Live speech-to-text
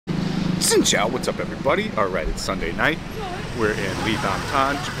Xin chao, what's up everybody? Alright, it's Sunday night. We're in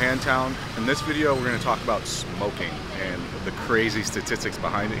Lithantan, Japantown. In this video, we're going to talk about smoking and the crazy statistics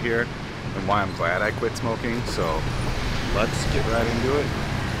behind it here and why I'm glad I quit smoking. So let's get right into it.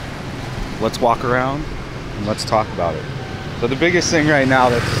 Let's walk around and let's talk about it. So the biggest thing right now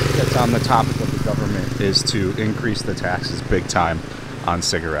that's on the topic of the government is to increase the taxes big time on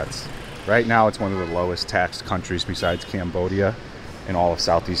cigarettes. Right now, it's one of the lowest taxed countries besides Cambodia in all of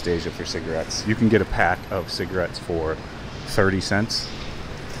Southeast Asia for cigarettes. You can get a pack of cigarettes for 30 cents.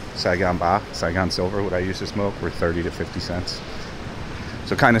 Saigon Silver, what I used to smoke, were 30 to 50 cents.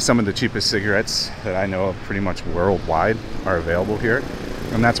 So kind of some of the cheapest cigarettes that I know of pretty much worldwide are available here.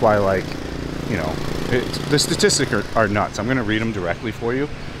 And that's why, like, you know, the statistics are nuts. I'm gonna read them directly for you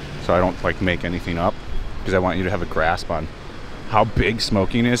so I don't like make anything up, because I want you to have a grasp on how big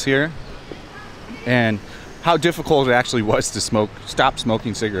smoking is here and how difficult it actually was to stop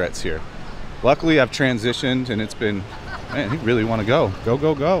smoking cigarettes here. Luckily, I've transitioned and it's been, man, you really want to go. Go,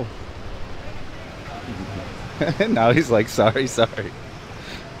 go, go. Now he's like, sorry.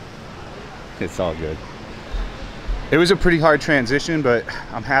 It's all good. It was a pretty hard transition, but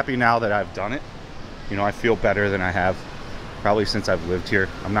I'm happy now that I've done it. You know, I feel better than I have probably since I've lived here.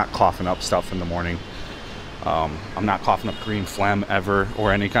 I'm not coughing up stuff in the morning. I'm not coughing up green phlegm ever,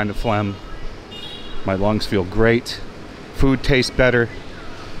 or any kind of phlegm. My lungs feel great. Food tastes better.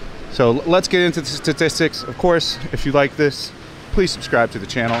 So let's get into the statistics. Of course, if you like this, please subscribe to the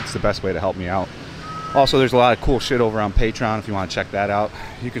channel. It's the best way to help me out. Also, there's a lot of cool shit over on Patreon if you want to check that out.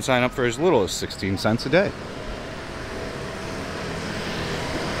 You can sign up for as little as 16 cents a day.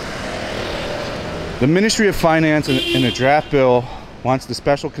 The Ministry of Finance in a draft bill wants the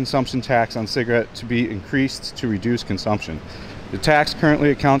special consumption tax on cigarette to be increased to reduce consumption. The tax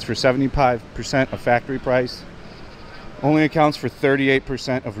currently accounts for 75% of factory price, only accounts for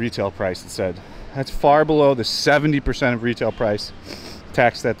 38% of retail price, it said. That's far below the 70% of retail price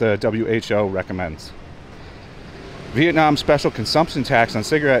tax that the WHO recommends. Vietnam's special consumption tax on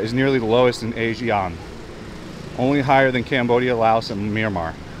cigarette is nearly the lowest in ASEAN, only higher than Cambodia, Laos, and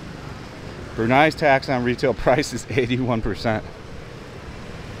Myanmar. Brunei's tax on retail price is 81%,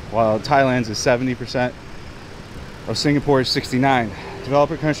 while Thailand's is 70%. Of Singapore is 69%.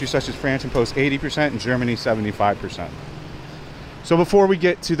 Developer countries such as France impose 80% and Germany 75%. So before we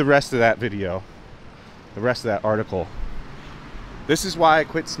get to the rest of that video, the rest of that article, this is why I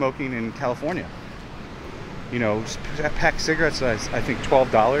quit smoking in California. You know, a pack of cigarettes was, I think, $12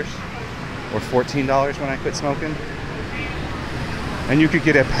 or $14 when I quit smoking. And you could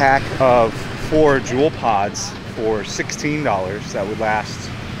get a pack of 4 Juul pods for $16 that would last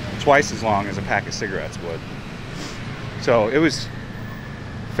twice as long as a pack of cigarettes would. So it was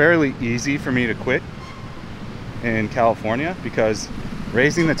fairly easy for me to quit in California, because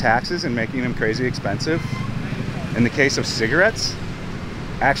raising the taxes and making them crazy expensive in the case of cigarettes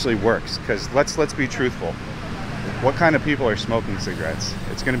actually works. Because let's be truthful. What kind of people are smoking cigarettes?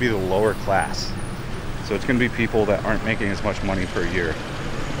 It's going to be the lower class. So it's going to be people that aren't making as much money per year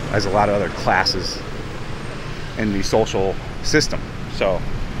as a lot of other classes in the social system. So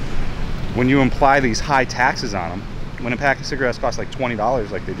when you imply these high taxes on them, when a pack of cigarettes costs like $20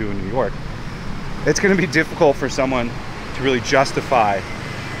 like they do in New York, it's going to be difficult for someone to really justify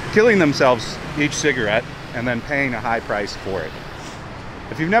killing themselves each cigarette and then paying a high price for it.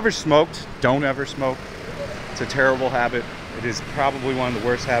 If you've never smoked, don't ever smoke. It's a terrible habit. It is probably one of the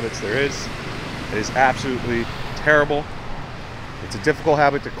worst habits there is. It is absolutely terrible. It's a difficult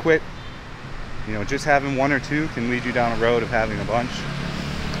habit to quit. You know, just having 1 or 2 can lead you down a road of having a bunch.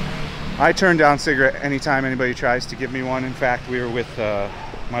 I turn down cigarette anytime anybody tries to give me one. In fact, we were with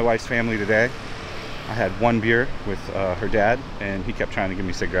my wife's family today. I had 1 beer with her dad, and he kept trying to give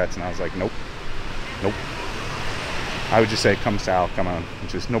me cigarettes, and I was like, nope. I would just say, come Sal, come on.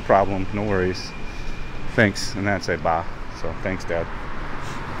 Which is no problem, no worries. Thanks, and then I'd say, bah. So thanks, Dad.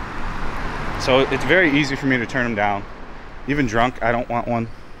 So it's very easy for me to turn them down. Even drunk, I don't want one.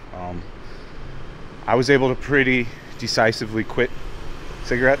 I was able to pretty decisively quit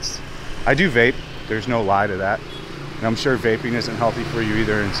cigarettes. I do vape, there's no lie to that. And I'm sure vaping isn't healthy for you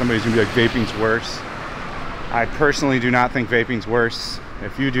either, and somebody's gonna be like, vaping's worse. I personally do not think vaping's worse.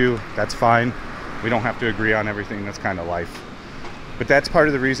 If you do, that's fine. We don't have to agree on everything, that's kind of life. But that's part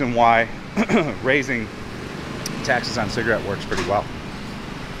of the reason why raising taxes on cigarette works pretty well.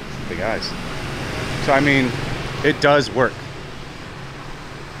 Big eyes. So I mean, it does work.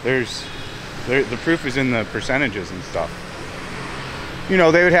 The proof is in the percentages and stuff. You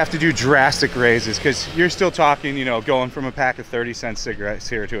know, they would have to do drastic raises, because you're still talking, you know, going from a pack of 30-cent cigarettes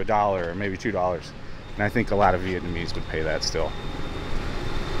here to $1 or maybe $2. And I think a lot of Vietnamese would pay that still.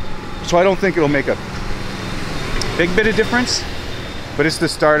 So I don't think it'll make a big bit of difference, but it's the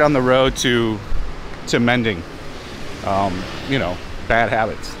start on the road to mending, you know, bad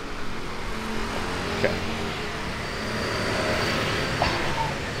habits. Okay.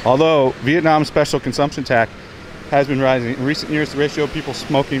 Although Vietnam's special consumption tax has been rising, in recent years the ratio of people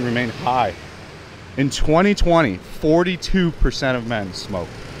smoking remained high. In 2020, 42% of men smoke.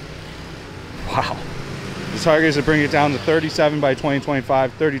 Wow. The target is to bring it down to 37 by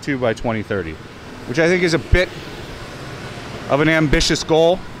 2025, 32 by 2030, which I think is a bit of an ambitious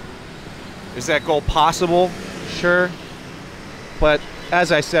goal. Is that goal possible? Sure. But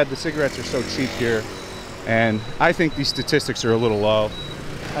as I said, the cigarettes are so cheap here, and I think these statistics are a little low.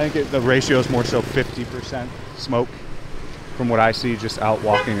 I think the ratio is more so 50% smoke from what I see just out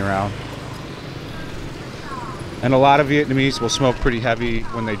walking around. And a lot of Vietnamese will smoke pretty heavy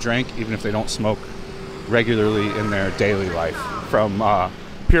when they drink, even if they don't smoke regularly in their daily life, from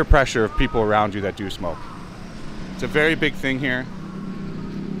peer pressure of people around you that do smoke. It's a very big thing here.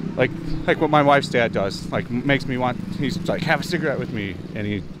 Like what my wife's dad does, like makes me want, he's like, have a cigarette with me,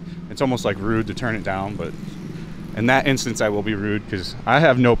 and it's almost like rude to turn it down, but in that instance I will be rude because I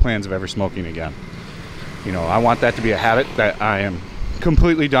have no plans of ever smoking again. You know, I want that to be a habit that I am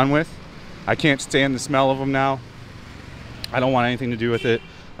completely done with. I can't stand the smell of them now. I don't want anything to do with it.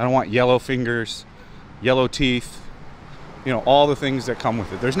 I don't want yellow fingers, yellow teeth, you know, all the things that come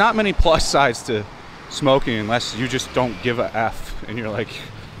with it. There's not many plus sides to smoking unless you just don't give a F and you're like,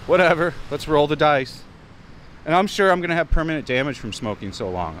 whatever, let's roll the dice. And I'm sure I'm gonna have permanent damage from smoking so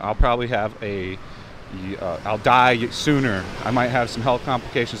long. I'll probably have I'll die sooner. I might have some health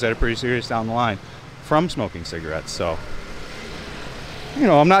complications that are pretty serious down the line from smoking cigarettes. So, you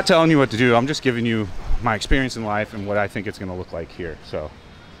know, I'm not telling you what to do. I'm just giving you my experience in life and what I think it's going to look like here. So,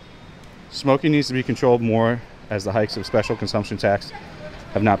 smoking needs to be controlled more as the hikes of special consumption tax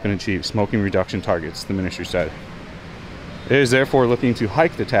have not been achieved. Smoking reduction targets, the ministry said. It is therefore looking to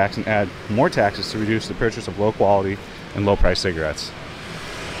hike the tax and add more taxes to reduce the purchase of low quality and low price cigarettes.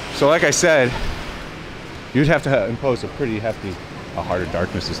 So like I said, you'd have to impose a pretty hefty... Oh, Heart of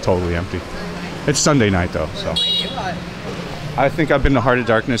Darkness is totally empty. It's Sunday night though, so... I think I've been to Heart of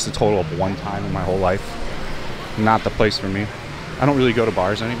Darkness a total of one time in my whole life. Not the place for me. I don't really go to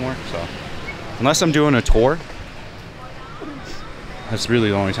bars anymore, so... Unless I'm doing a tour, that's really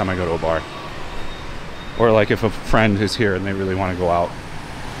the only time I go to a bar. Or like if a friend is here and they really want to go out,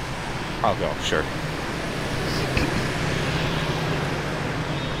 I'll go, sure.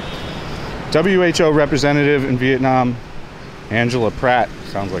 WHO representative in Vietnam, Angela Pratt,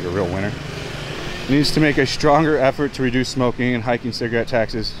 sounds like a real winner, needs to make a stronger effort to reduce smoking, and hiking cigarette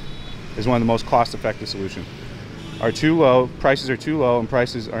taxes is one of the most cost-effective solutions. Prices are too low, and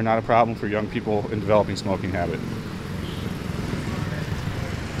prices are not a problem for young people in developing smoking habit.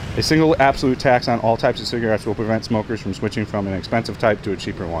 A single absolute tax on all types of cigarettes will prevent smokers from switching from an expensive type to a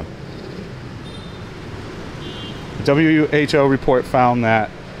cheaper one. The WHO report found that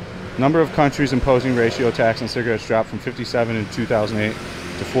number of countries imposing ratio tax on cigarettes dropped from 57 in 2008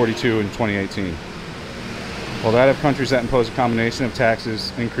 to 42 in 2018. While that of countries that impose a combination of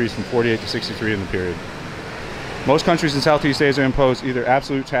taxes increased from 48 to 63 in the period. Most countries in Southeast Asia impose either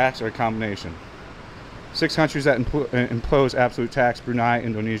absolute tax or a combination. 6 countries that impose absolute tax: Brunei,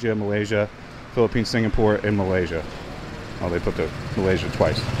 Indonesia, Malaysia, Philippines, Singapore, and Malaysia. Oh, they put the Malaysia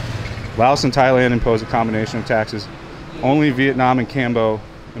twice. Laos and Thailand impose a combination of taxes. Only Vietnam and Cambodia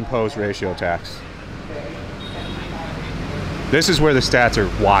impose ratio tax. This is where the stats are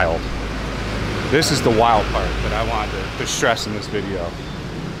wild. This is the wild part that I wanted to stress in this video.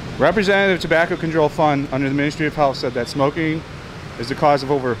 Representative Tobacco Control Fund under the Ministry of Health said that smoking is the cause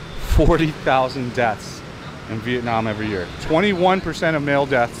of over 40,000 deaths in Vietnam every year. 21% of male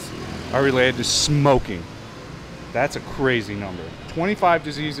deaths are related to smoking. That's a crazy number. 25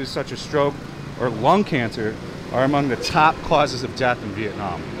 diseases such as stroke or lung cancer are among the top causes of death in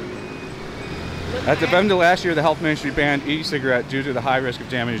Vietnam. At the end of last year, the health ministry banned e-cigarette due to the high risk of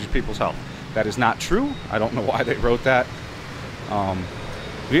damaging people's health. That is not true. I don't know why they wrote that.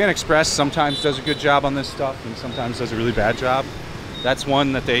 VN Express sometimes does a good job on this stuff and sometimes does a really bad job. That's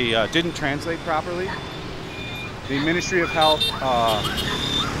one that they didn't translate properly. The Ministry of Health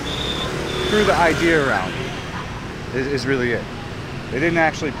threw the idea around is really it. They didn't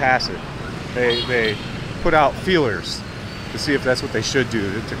actually pass it. They put out feelers to see if that's what they should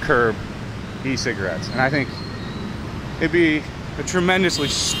do to curb e-cigarettes. And I think it'd be a tremendously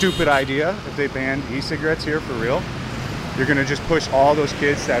stupid idea if they banned e-cigarettes here for real. You're gonna just push all those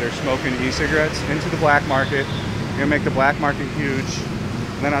kids that are smoking e-cigarettes into the black market. You're gonna make the black market huge.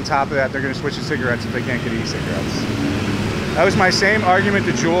 And then on top of that, they're gonna switch to cigarettes if they can't get e-cigarettes. That was my same argument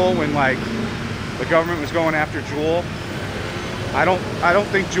to Juul when like the government was going after Juul. I don't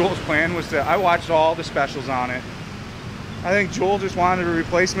think Juul's plan was to, I watched all the specials on it. I think Juul just wanted a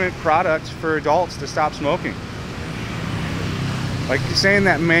replacement product for adults to stop smoking. Like saying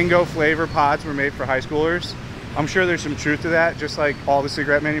that mango flavor pods were made for high schoolers, I'm sure there's some truth to that, just like all the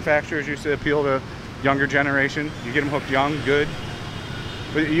cigarette manufacturers used to appeal to younger generation. You get them hooked young, good.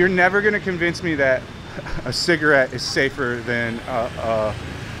 But you're never gonna convince me that a cigarette is safer than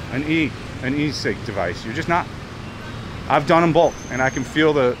an e-cig device. You're just not. I've done them both, and I can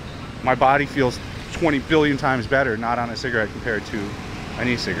feel my body feels 20 billion times better not on a cigarette compared to an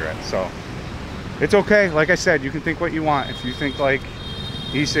e-cigarette. So it's okay. Like I said, you can think what you want. If you think like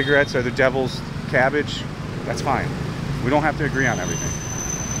e-cigarettes are the devil's cabbage, that's fine. We don't have to agree on everything.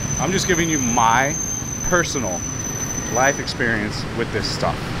 I'm just giving you my personal life experience with this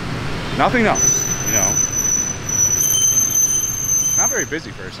stuff. Nothing else, you know. Not very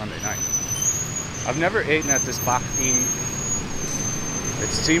busy for a Sunday night. I've never eaten at this Staggering. It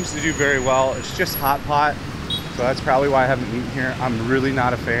seems to do very well. It's just hot pot, so that's probably why I haven't eaten here. I'm really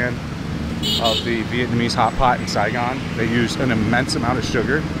not a fan of the Vietnamese hot pot in Saigon. They use an immense amount of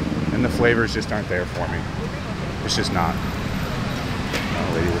sugar, and the flavors just aren't there for me. It's just not.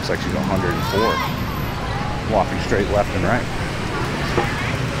 That lady looks like she's 104, walking straight left and right.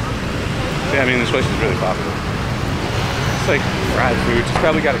 Yeah, I mean, this place is really popular. It's like fried foods. It's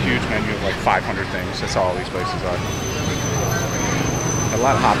probably got a huge menu of like 500 things. That's all these places are. A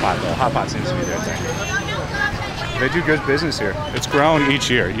lot of hot pot though. Hot pot seems to be their thing. They do good business here. It's grown each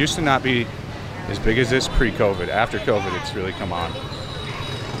year. It used to not be as big as this pre-COVID. After COVID, it's really come on.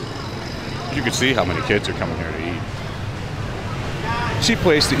 You can see how many kids are coming here to eat. Cheap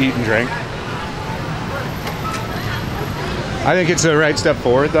place to eat and drink. I think it's the right step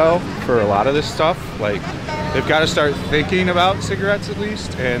forward though for a lot of this stuff. Like, they've got to start thinking about cigarettes at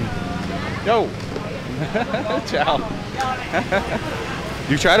least. And yo, ciao.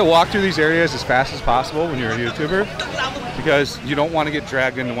 You try to walk through these areas as fast as possible when you're a YouTuber, because you don't want to get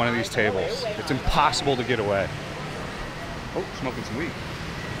dragged into one of these tables. It's impossible to get away. Oh, smoking some weed.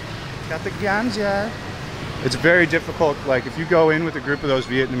 Got the ganja. It's very difficult. Like, if you go in with a group of those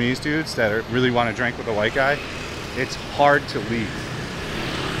Vietnamese dudes that really want to drink with a white guy, it's hard to leave.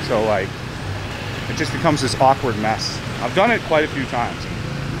 So like, it just becomes this awkward mess. I've done it quite a few times.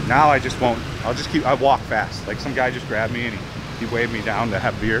 Now I just won't. I walk fast. Like, some guy just grabbed me and he waved me down to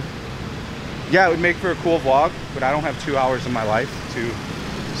have beer. Yeah, it would make for a cool vlog, but I don't have 2 hours of my life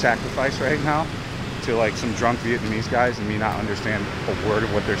to sacrifice right now to like some drunk Vietnamese guys and me not understand a word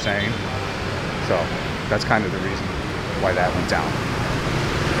of what they're saying. So that's kind of the reason why that went down.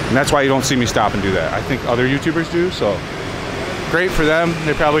 And that's why you don't see me stop and do that. I think other YouTubers do, so great for them.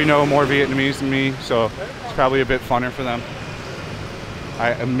 They probably know more Vietnamese than me, so it's probably a bit funner for them.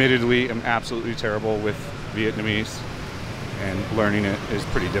 I admittedly am absolutely terrible with Vietnamese, and learning it is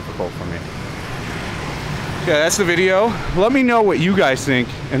pretty difficult for me. Yeah, that's the video. Let me know what you guys think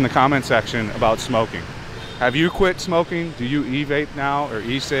in the comment section about smoking. Have you quit smoking? Do you e-vape now or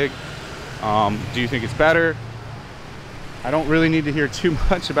e-cig? Do you think it's better? I don't really need to hear too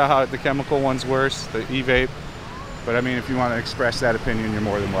much about how the chemical one's worse, the e-vape. But I mean, if you want to express that opinion, you're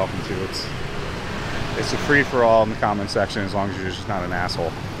more than welcome to. It's a free-for-all in the comment section, as long as you're just not an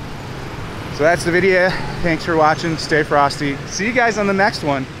asshole. So that's the video. Thanks for watching. Stay frosty. See you guys on the next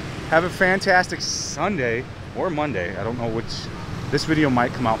one. Have a fantastic Sunday or Monday. I don't know which. This video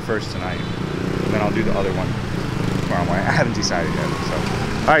might come out first tonight, and then I'll do the other one tomorrow morning. I haven't decided yet.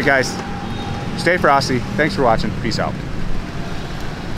 So, all right, guys. Stay frosty. Thanks for watching. Peace out.